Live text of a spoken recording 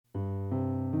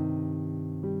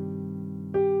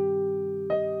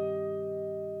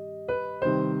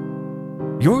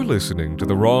You're listening to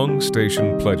The Wrong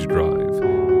Station Pledge Drive.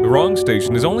 The Wrong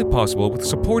Station is only possible with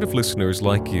supportive listeners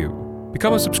like you.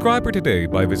 Become a subscriber today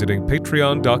by visiting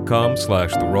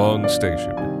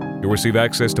patreon.com/thewrongstation. You'll receive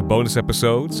access to bonus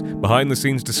episodes,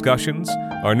 behind-the-scenes discussions,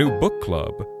 our new book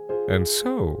club, and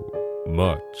so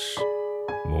much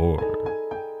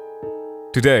more.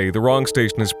 Today, The Wrong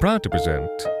Station is proud to present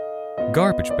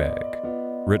Garbage Bag,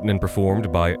 written and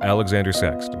performed by Alexander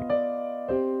Saxton.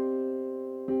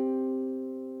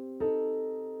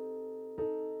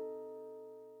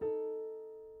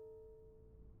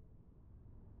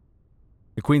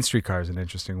 The Queen Streetcar is an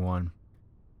interesting one.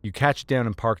 You catch it down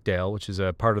in Parkdale, which is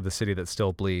a part of the city that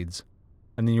still bleeds,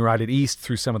 and then you ride it east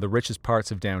through some of the richest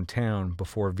parts of downtown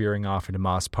before veering off into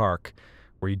Moss Park,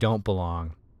 where you don't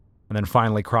belong, and then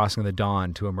finally crossing the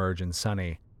Don to emerge in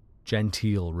sunny,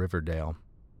 genteel Riverdale.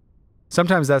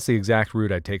 Sometimes that's the exact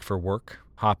route I take for work,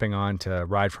 hopping on to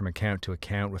ride from account to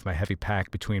account with my heavy pack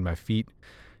between my feet,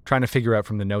 trying to figure out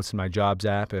from the notes in my jobs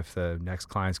app if the next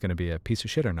client's going to be a piece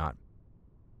of shit or not.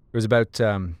 There was about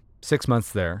 6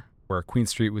 months there where Queen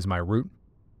Street was my route,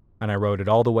 and I rode it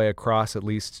all the way across at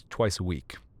least twice a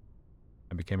week.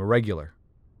 I became a regular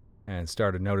and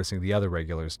started noticing the other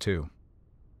regulars too.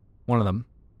 One of them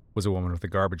was a woman with a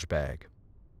garbage bag.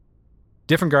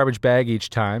 Different garbage bag each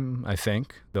time, I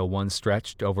think, though one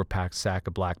stretched, overpacked sack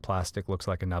of black plastic looks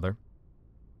like another.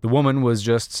 The woman was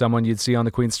just someone you'd see on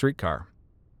the Queen Streetcar.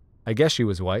 I guess she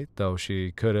was white, though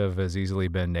she could have as easily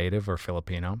been native or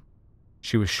Filipino.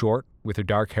 She was short, with her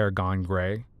dark hair gone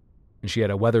gray, and she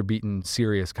had a weather-beaten,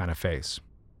 serious kind of face.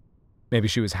 Maybe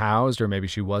she was housed, or maybe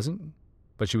she wasn't,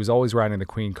 but she was always riding the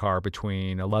Queen car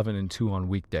between 11 and 2 on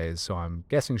weekdays, so I'm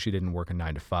guessing she didn't work a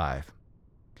 9 to 5.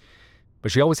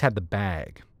 But she always had the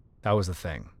bag. That was the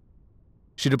thing.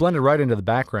 She'd have blended right into the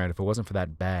background if it wasn't for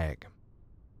that bag.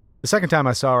 The second time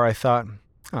I saw her, I thought,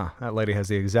 that lady has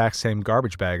the exact same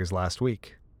garbage bag as last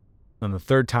week. And the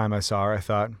third time I saw her, I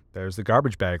thought, there's the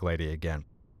garbage bag lady again.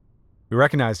 We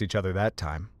recognized each other that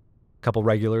time. A couple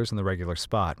regulars in the regular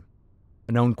spot.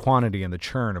 A known quantity in the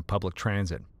churn of public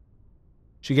transit.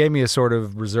 She gave me a sort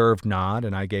of reserved nod,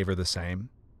 and I gave her the same.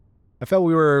 I felt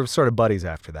we were sort of buddies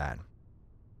after that.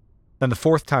 Then the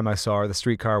fourth time I saw her, the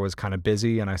streetcar was kind of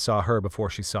busy, and I saw her before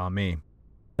she saw me.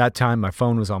 That time, my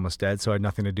phone was almost dead, so I had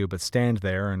nothing to do but stand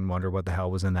there and wonder what the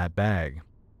hell was in that bag.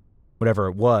 Whatever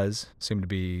it was seemed to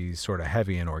be sort of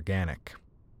heavy and organic.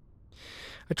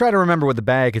 I try to remember what the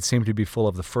bag had seemed to be full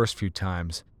of the first few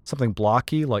times. Something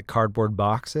blocky, like cardboard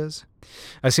boxes.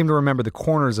 I seem to remember the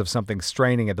corners of something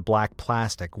straining at the black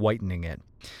plastic, whitening it.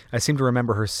 I seem to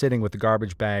remember her sitting with the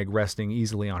garbage bag resting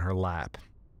easily on her lap.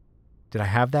 Did I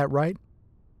have that right?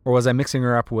 Or was I mixing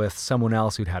her up with someone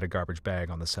else who'd had a garbage bag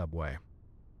on the subway?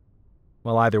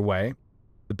 Well, either way,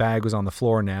 the bag was on the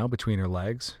floor now between her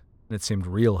legs, and it seemed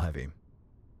real heavy.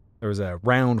 There was a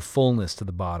round fullness to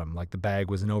the bottom, like the bag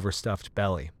was an overstuffed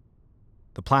belly.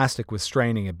 The plastic was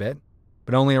straining a bit,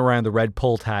 but only around the red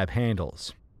pull tab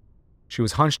handles. She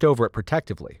was hunched over it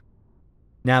protectively.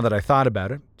 Now that I thought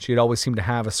about it, she had always seemed to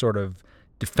have a sort of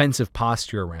defensive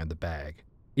posture around the bag,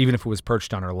 even if it was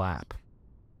perched on her lap.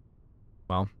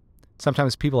 Well,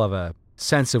 sometimes people have a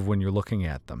sense of when you're looking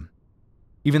at them.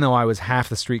 Even though I was half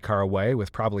the streetcar away,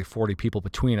 with probably 40 people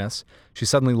between us, she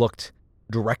suddenly looked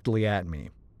directly at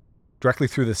me. Directly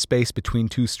through the space between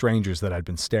two strangers that I'd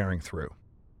been staring through.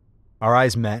 Our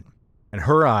eyes met, and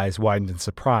her eyes widened in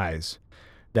surprise,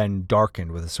 then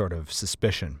darkened with a sort of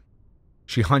suspicion.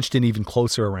 She hunched in even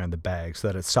closer around the bag so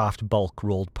that its soft bulk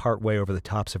rolled partway over the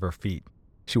tops of her feet.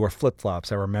 She wore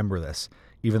flip-flops, I remember this,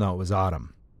 even though it was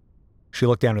autumn. She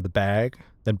looked down at the bag,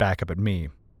 then back up at me,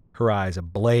 her eyes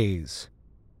ablaze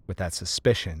with that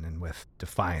suspicion and with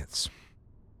defiance.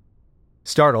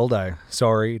 Startled, I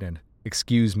sorried and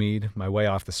excuse-me'd my way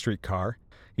off the streetcar,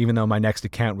 even though my next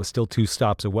account was still 2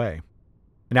 stops away.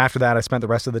 And after that, I spent the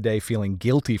rest of the day feeling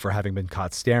guilty for having been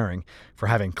caught staring, for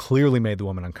having clearly made the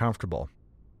woman uncomfortable.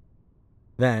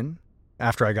 Then,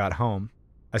 after I got home,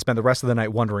 I spent the rest of the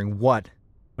night wondering what,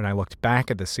 when I looked back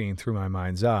at the scene through my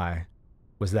mind's eye,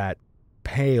 was that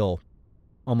pale,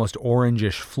 almost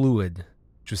orangish fluid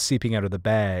which was seeping out of the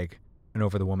bag and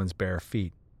over the woman's bare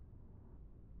feet.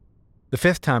 The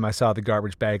 5th time I saw the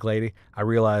garbage bag lady, I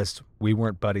realized we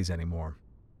weren't buddies anymore.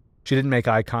 She didn't make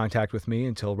eye contact with me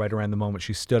until right around the moment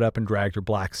she stood up and dragged her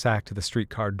black sack to the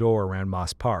streetcar door around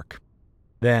Moss Park.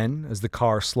 Then, as the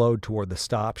car slowed toward the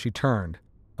stop, she turned,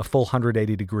 a full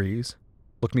 180 degrees,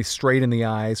 looked me straight in the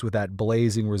eyes with that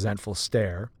blazing, resentful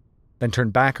stare, then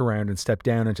turned back around and stepped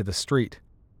down into the street,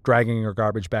 dragging her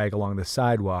garbage bag along the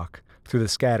sidewalk, through the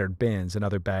scattered bins and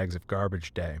other bags of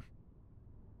garbage day.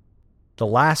 The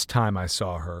last time I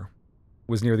saw her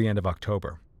was near the end of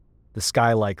October. The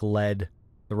sky like lead,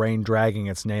 the rain dragging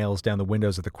its nails down the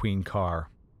windows of the Queen car.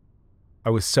 I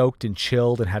was soaked and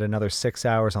chilled and had another 6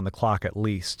 hours on the clock at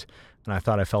least, and I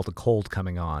thought I felt a cold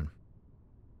coming on.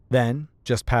 Then,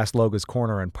 just past Loga's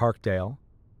Corner in Parkdale,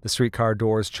 the streetcar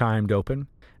doors chimed open,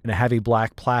 and a heavy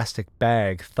black plastic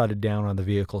bag thudded down on the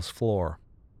vehicle's floor.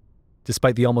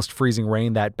 Despite the almost freezing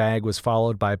rain, that bag was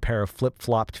followed by a pair of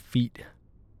flip-flopped feet.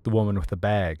 The woman with the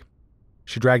bag.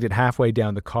 She dragged it halfway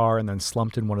down the car and then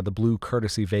slumped in one of the blue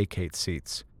courtesy vacate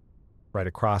seats, right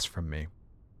across from me.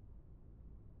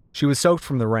 She was soaked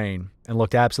from the rain and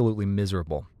looked absolutely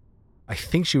miserable. I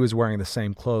think she was wearing the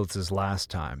same clothes as last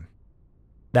time.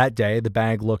 That day, the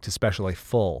bag looked especially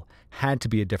full. Had to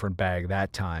be a different bag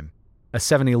that time. A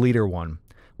 70-liter one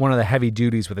of the heavy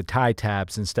duties with the tie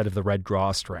tabs instead of the red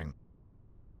drawstring.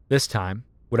 This time,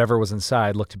 whatever was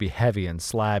inside looked to be heavy and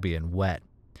slabby and wet.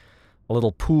 A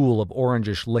little pool of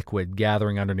orangish liquid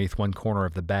gathering underneath one corner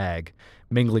of the bag,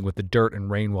 mingling with the dirt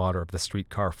and rainwater of the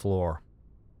streetcar floor.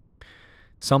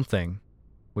 Something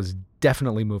was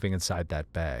definitely moving inside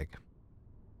that bag.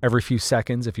 Every few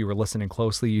seconds, if you were listening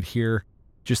closely, you'd hear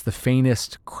just the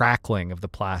faintest crackling of the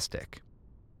plastic.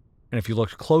 And if you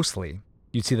looked closely,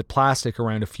 you'd see the plastic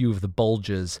around a few of the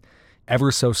bulges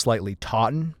ever so slightly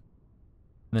tauten,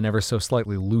 and then ever so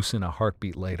slightly loosen a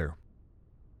heartbeat later.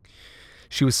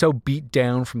 She was so beat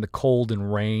down from the cold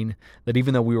and rain that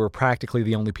even though we were practically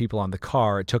the only people on the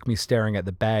car, it took me staring at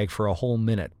the bag for a whole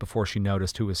minute before she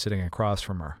noticed who was sitting across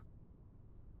from her.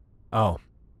 Oh,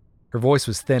 her voice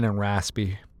was thin and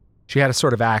raspy. She had a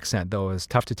sort of accent, though it was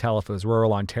tough to tell if it was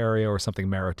rural Ontario or something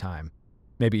maritime,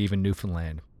 maybe even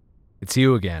Newfoundland. "It's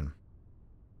you again."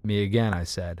 "Me again," I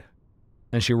said.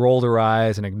 Then she rolled her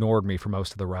eyes and ignored me for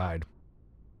most of the ride.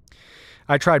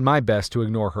 I tried my best to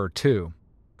ignore her too,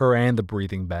 her and the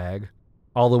breathing bag,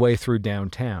 all the way through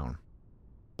downtown.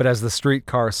 But as the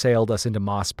streetcar sailed us into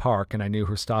Moss Park and I knew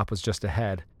her stop was just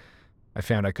ahead, I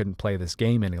found I couldn't play this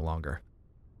game any longer.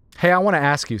 "Hey, I want to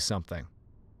ask you something."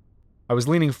 I was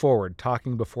leaning forward,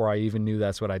 talking before I even knew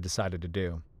that's what I decided to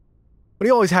do. "What do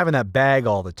you always have in that bag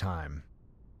all the time?"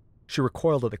 She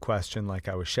recoiled at the question like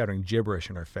I was shouting gibberish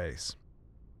in her face.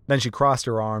 Then she crossed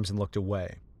her arms and looked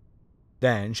away.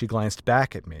 Then she glanced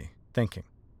back at me, thinking.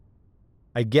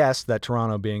 I guessed that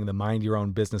Toronto being the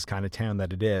mind-your-own-business kind of town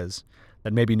that it is,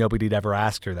 that maybe nobody'd ever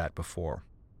asked her that before.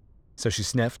 So she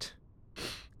sniffed,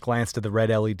 glanced at the red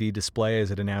LED display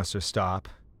as it announced her stop,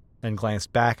 then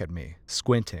glanced back at me,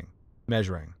 squinting,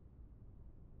 measuring.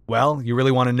 "Well, you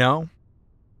really want to know?"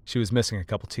 She was missing a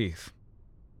couple teeth.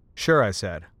 "Sure," I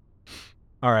said.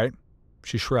 "All right."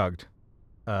 She shrugged.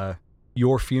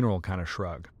 Your funeral kind of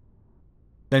shrug.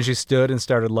 Then she stood and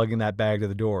started lugging that bag to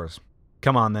the doors.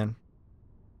 "Come on, then."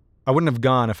 I wouldn't have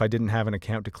gone if I didn't have an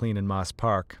account to clean in Moss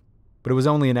Park, but it was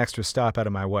only an extra stop out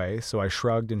of my way, so I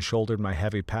shrugged and shouldered my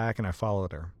heavy pack and I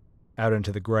followed her, out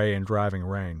into the gray and driving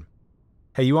rain.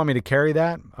 "Hey, you want me to carry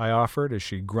that?" I offered as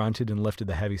she grunted and lifted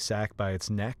the heavy sack by its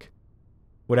neck.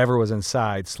 Whatever was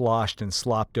inside sloshed and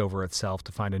slopped over itself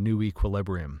to find a new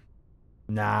equilibrium.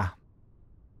 Nah.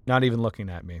 Not even looking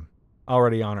at me.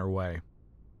 Already on her way.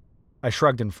 I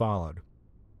shrugged and followed.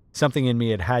 Something in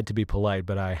me had to be polite,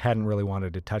 but I hadn't really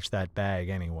wanted to touch that bag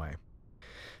anyway.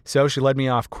 So she led me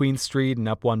off Queen Street and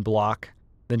up one block,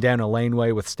 then down a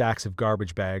laneway with stacks of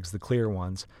garbage bags, the clear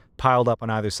ones, piled up on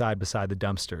either side beside the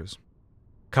dumpsters.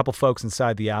 A couple folks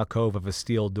inside the alcove of a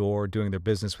steel door doing their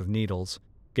business with needles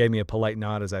gave me a polite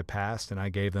nod as I passed, and I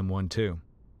gave them one too.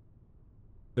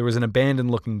 There was an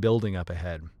abandoned-looking building up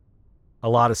ahead. A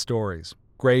lot of stories.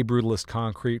 Gray brutalist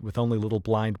concrete with only little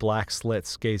blind black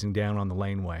slits gazing down on the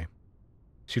laneway.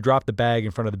 She dropped the bag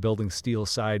in front of the building's steel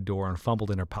side door and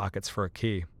fumbled in her pockets for a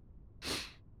key.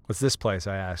 "What's this place?"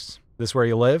 I asked. "This where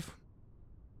you live?"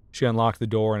 She unlocked the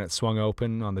door and it swung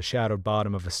open on the shadowed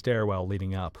bottom of a stairwell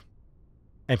leading up.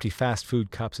 Empty fast food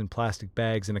cups and plastic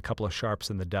bags and a couple of sharps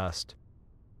in the dust.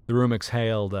 The room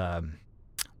exhaled a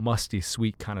musty,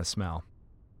 sweet kind of smell.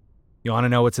 "You want to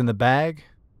know what's in the bag?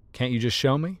 Can't you just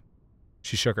show me?"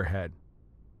 She shook her head.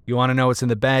 "You want to know what's in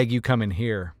the bag? You come in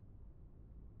here."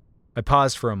 I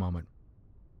paused for a moment.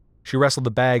 She wrestled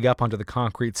the bag up onto the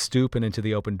concrete stoop and into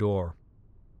the open door.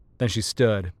 Then she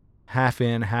stood, half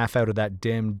in, half out of that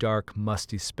dim, dark,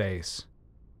 musty space.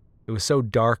 It was so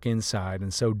dark inside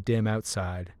and so dim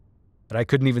outside that I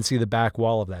couldn't even see the back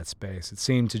wall of that space. It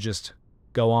seemed to just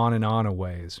go on and on a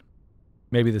ways.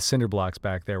 Maybe the cinder blocks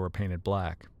back there were painted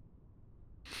black.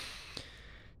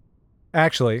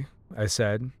 "Actually," I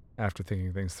said, after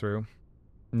thinking things through.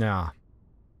 No,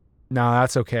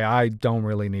 that's okay. I don't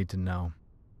really need to know."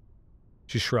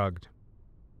 She shrugged,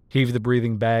 heaved the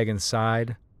breathing bag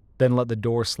inside, then let the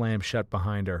door slam shut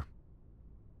behind her.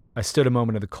 I stood a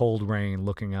moment in the cold rain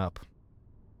looking up,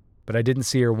 but I didn't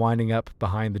see her winding up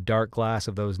behind the dark glass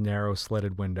of those narrow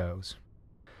slitted windows.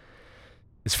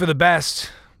 "It's for the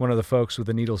best," one of the folks with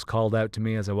the needles called out to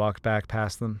me as I walked back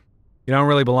past them. "You don't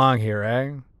really belong here,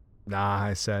 eh?" "Nah,"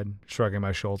 I said, shrugging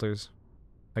my shoulders.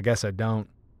 "I guess I don't."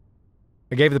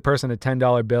 I gave the person a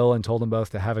 $10 bill and told them both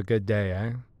to have a good day,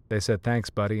 eh? They said thanks,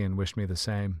 buddy, and wished me the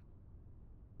same.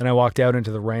 Then I walked out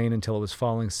into the rain until it was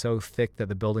falling so thick that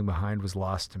the building behind was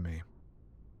lost to me.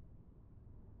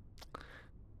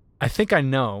 I think I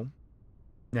know,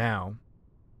 now,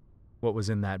 what was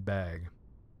in that bag.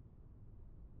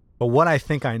 But what I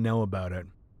think I know about it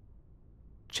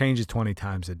changes 20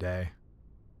 times a day.